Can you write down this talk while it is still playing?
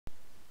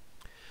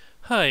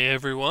Hi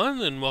everyone,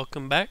 and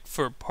welcome back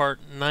for part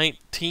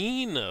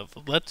 19 of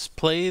Let's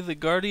Play the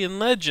Guardian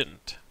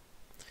Legend.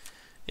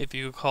 If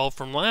you recall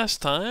from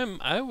last time,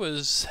 I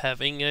was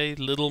having a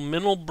little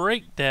mental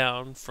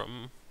breakdown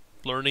from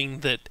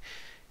learning that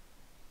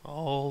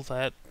all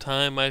that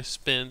time I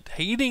spent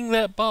hating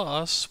that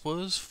boss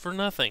was for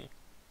nothing.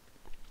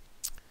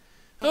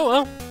 Oh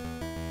well.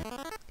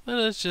 Let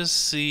us just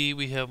see,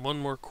 we have one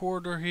more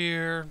quarter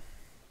here.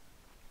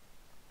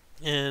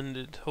 And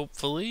it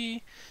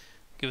hopefully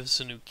give us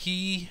a new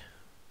key.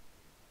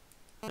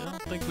 I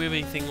don't think we have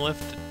anything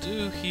left to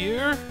do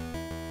here.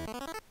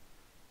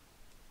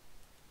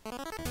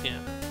 Yeah.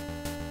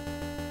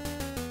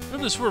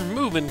 Notice we're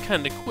moving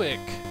kinda quick.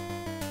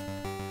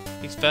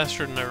 At least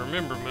faster than I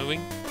remember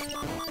moving.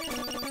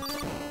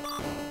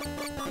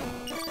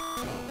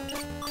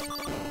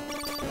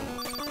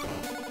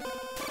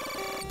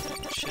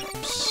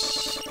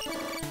 Chips.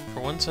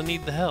 For once I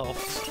need the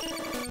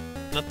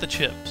health, not the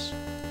chips.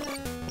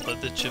 Although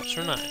the chips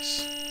are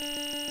nice.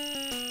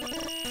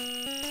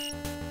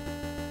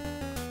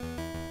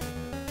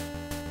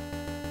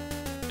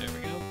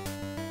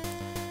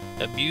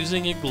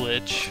 Abusing a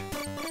glitch.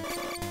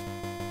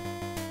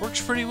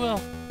 Works pretty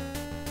well.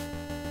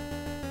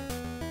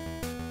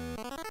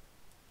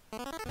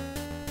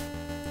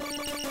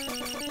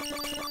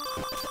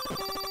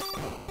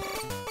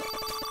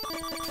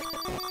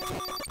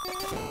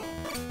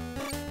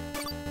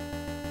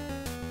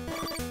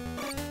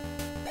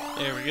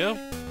 There we go.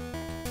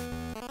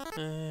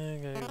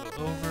 Gotta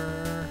go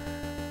over.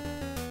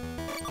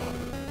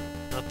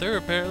 Not there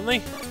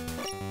apparently.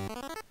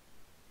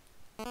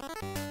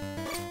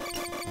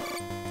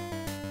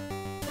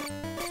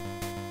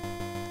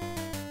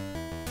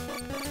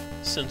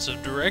 Sense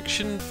of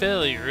direction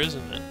failure,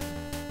 isn't it?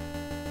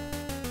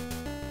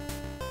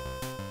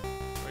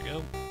 There we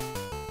go.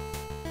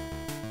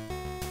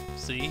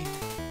 See?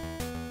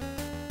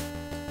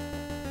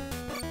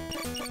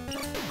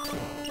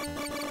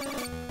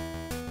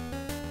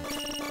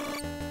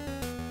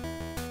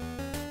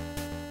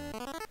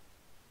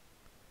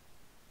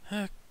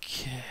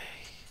 Okay.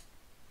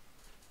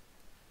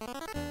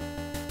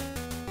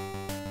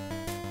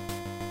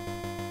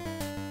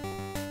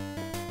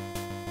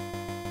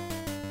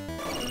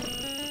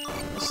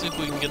 Let's see if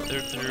we can get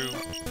there through,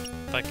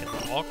 if I can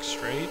walk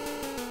straight.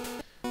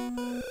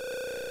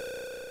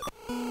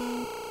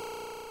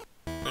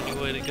 Any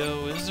way to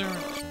go? Is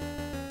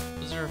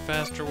there a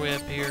faster way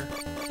up here?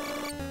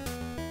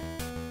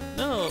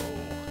 No,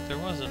 there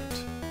wasn't.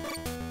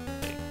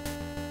 Wait.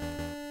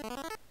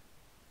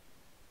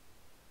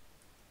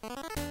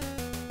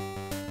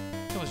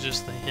 That was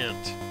just the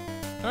hint.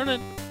 Darn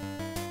it!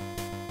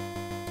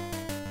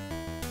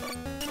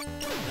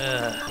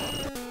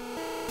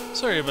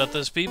 Sorry about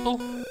this, people.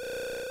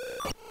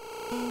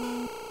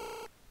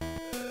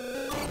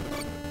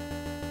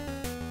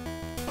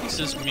 At least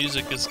this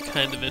music is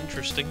kind of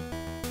interesting.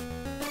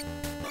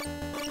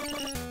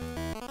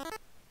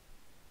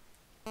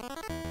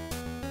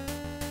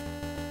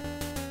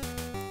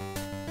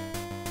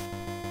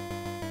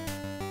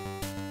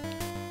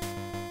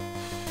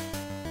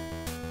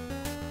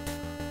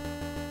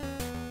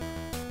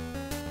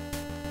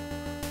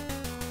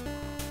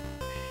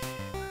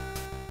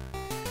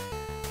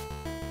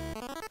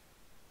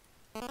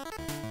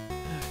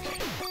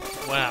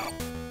 Wow.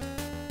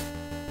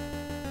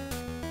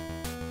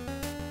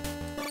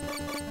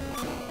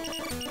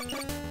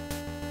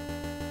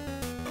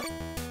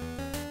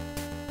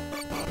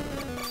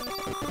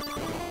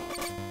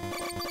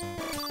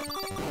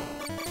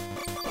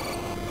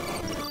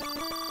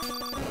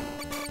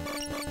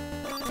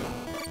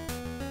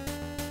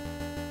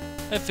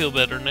 I feel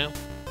better now.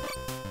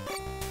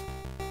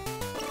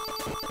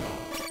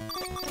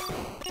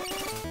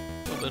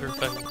 Feel better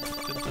if I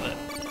walked into that.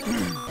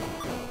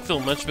 Feel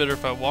much better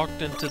if I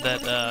walked into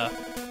that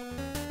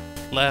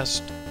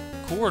last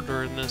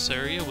corridor in this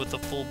area with a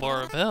full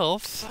bar of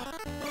health.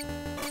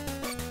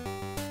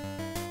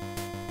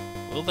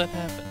 Will that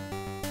happen?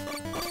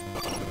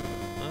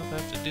 I'll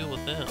have to deal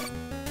with them.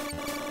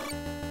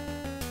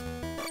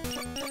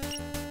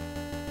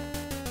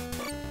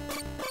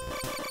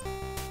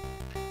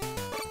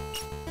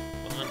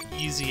 Come on,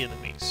 easy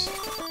enemies.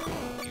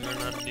 You are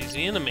not an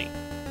easy enemy.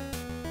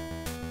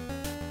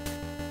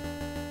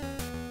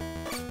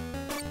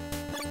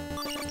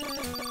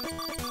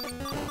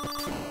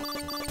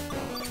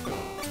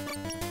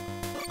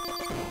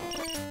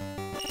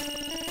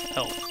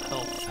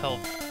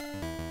 Health.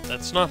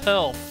 That's not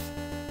health.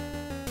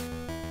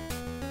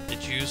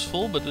 It's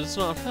useful, but it's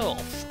not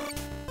health.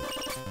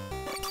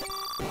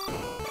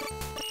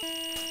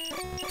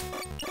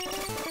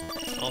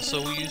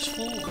 Also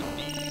useful would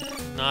be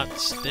not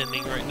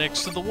standing right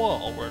next to the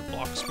wall where it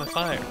blocks my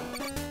fire.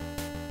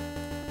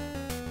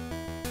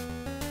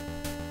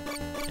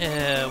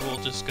 We'll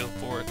just go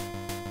for it.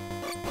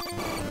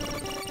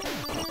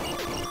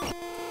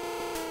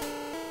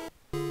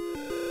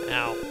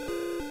 Ow.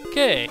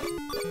 Okay.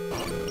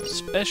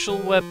 Special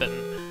weapon.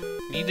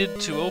 Needed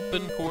to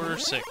open quarter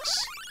 6.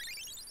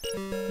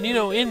 You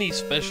know, any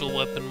special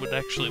weapon would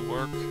actually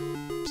work.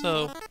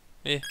 So,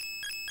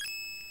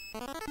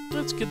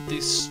 let's get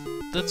these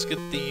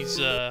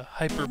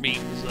hyper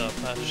beams up,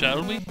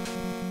 shall we?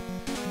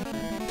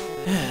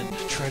 And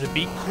try to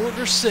beat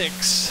quarter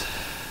 6.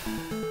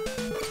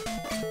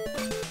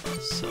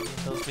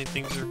 Something tells me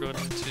things are going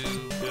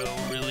to go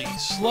really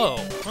slow,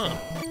 huh?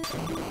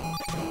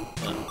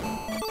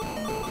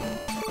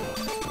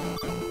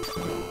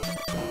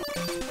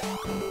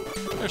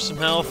 There's some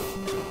health.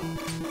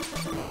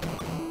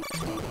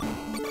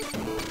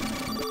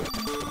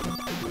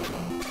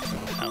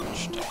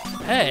 Ouch.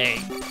 Hey!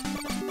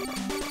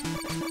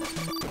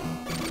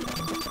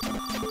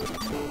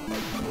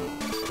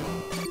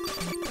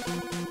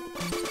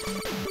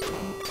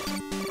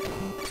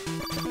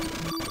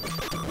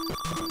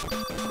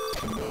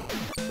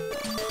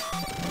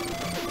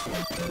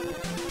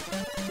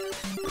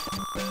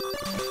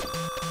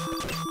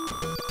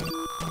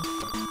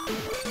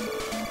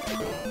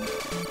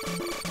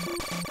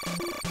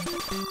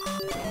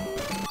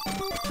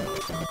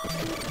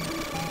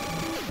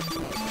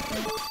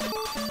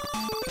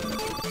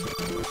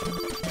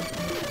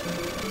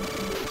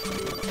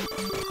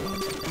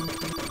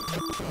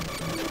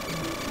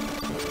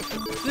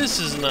 This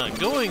is not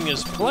going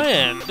as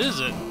planned, is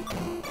it?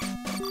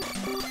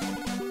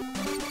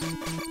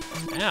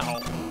 Ow.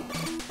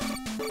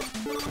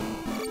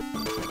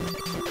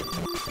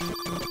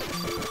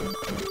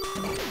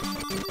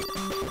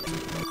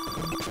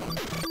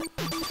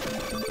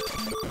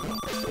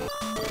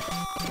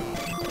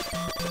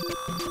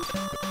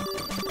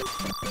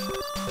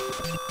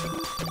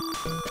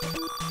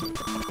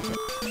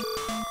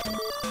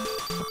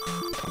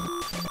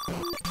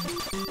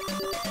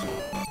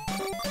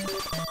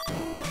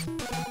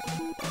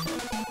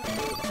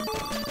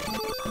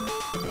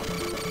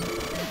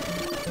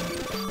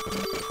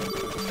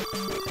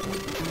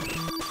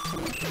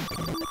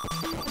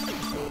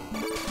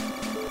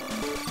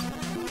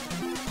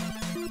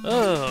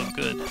 Oh,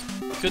 good.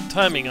 Good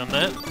timing on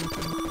that.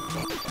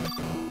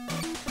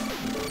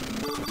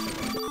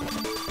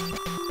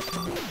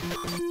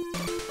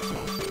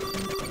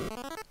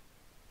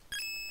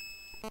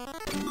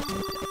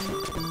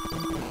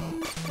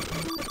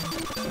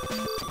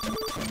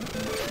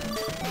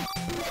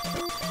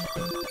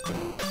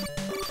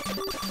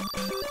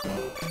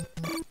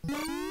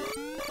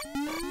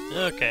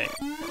 Okay.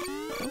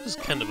 That was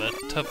kind of a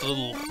tough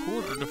little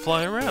quarter to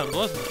fly around,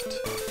 wasn't it?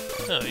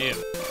 Oh, you.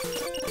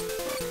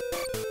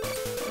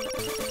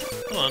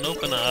 Come on,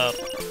 open up.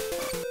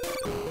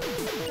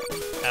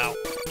 Ow.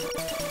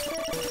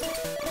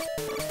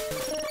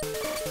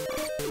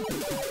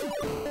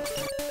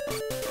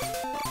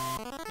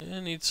 I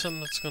need something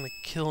that's gonna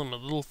kill him a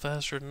little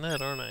faster than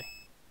that, aren't I?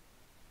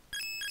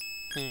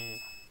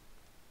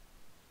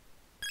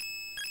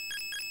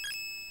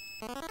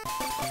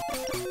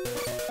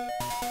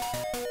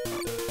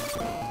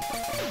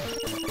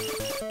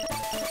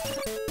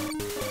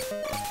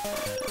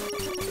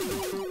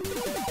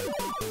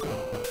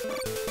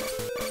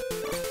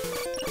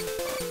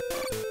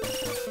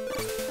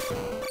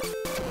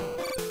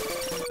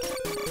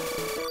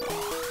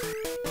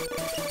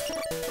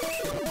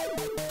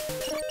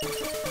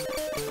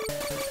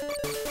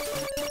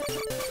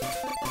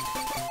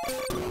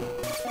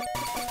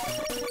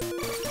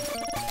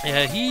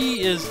 Yeah,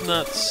 he is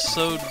not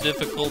so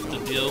difficult to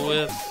deal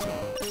with.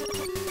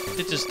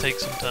 It just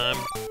takes some time.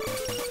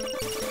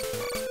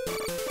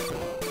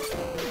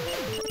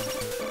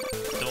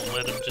 Don't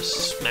let him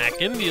just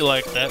smack into you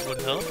like that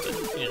would help, but,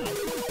 you know.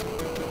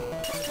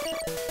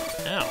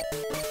 Ow.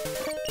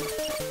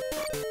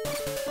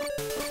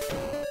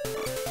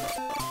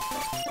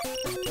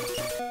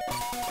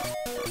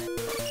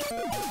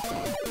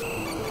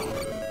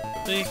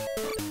 See?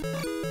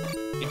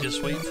 You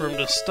just wait for him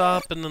to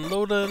stop and then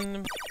load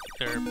on,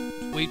 or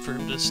wait for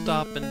him to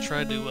stop and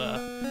try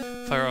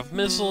to fire off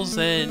missiles,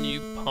 and you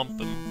pump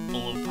him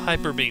full of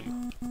hyper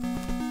beam.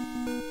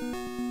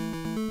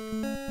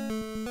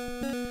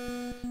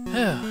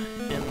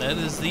 And that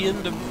is the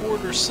end of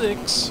quarter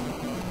 6,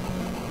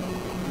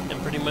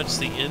 and pretty much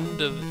the end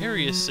of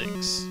area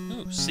 6.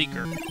 Ooh,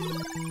 Seeker.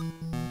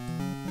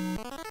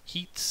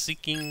 Heat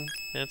seeking,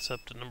 that's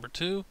up to number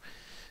 2,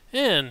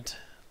 and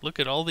look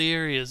at all the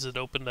areas that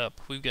opened up.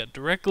 We've got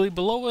directly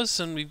below us,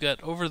 and we've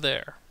got over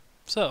there.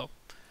 So,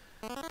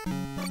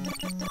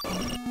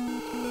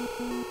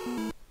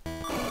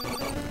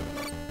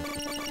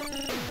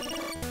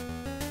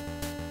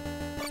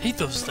 hate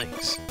those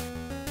things.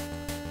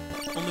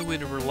 Only way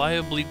to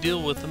reliably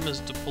deal with them is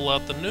to pull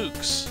out the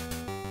nukes.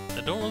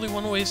 I don't really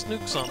want to waste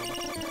nukes on them.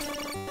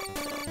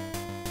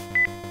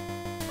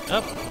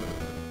 Up.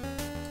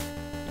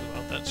 Move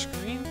out that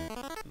screen.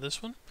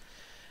 This one.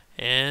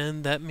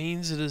 And that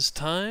means it is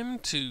time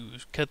to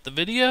cut the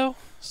video,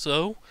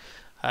 so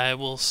I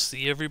will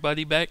see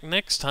everybody back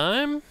next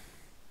time.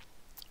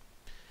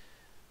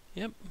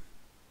 Yep.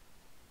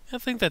 I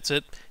think that's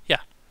it. Yeah.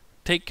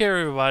 Take care,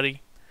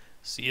 everybody.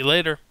 See you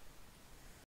later.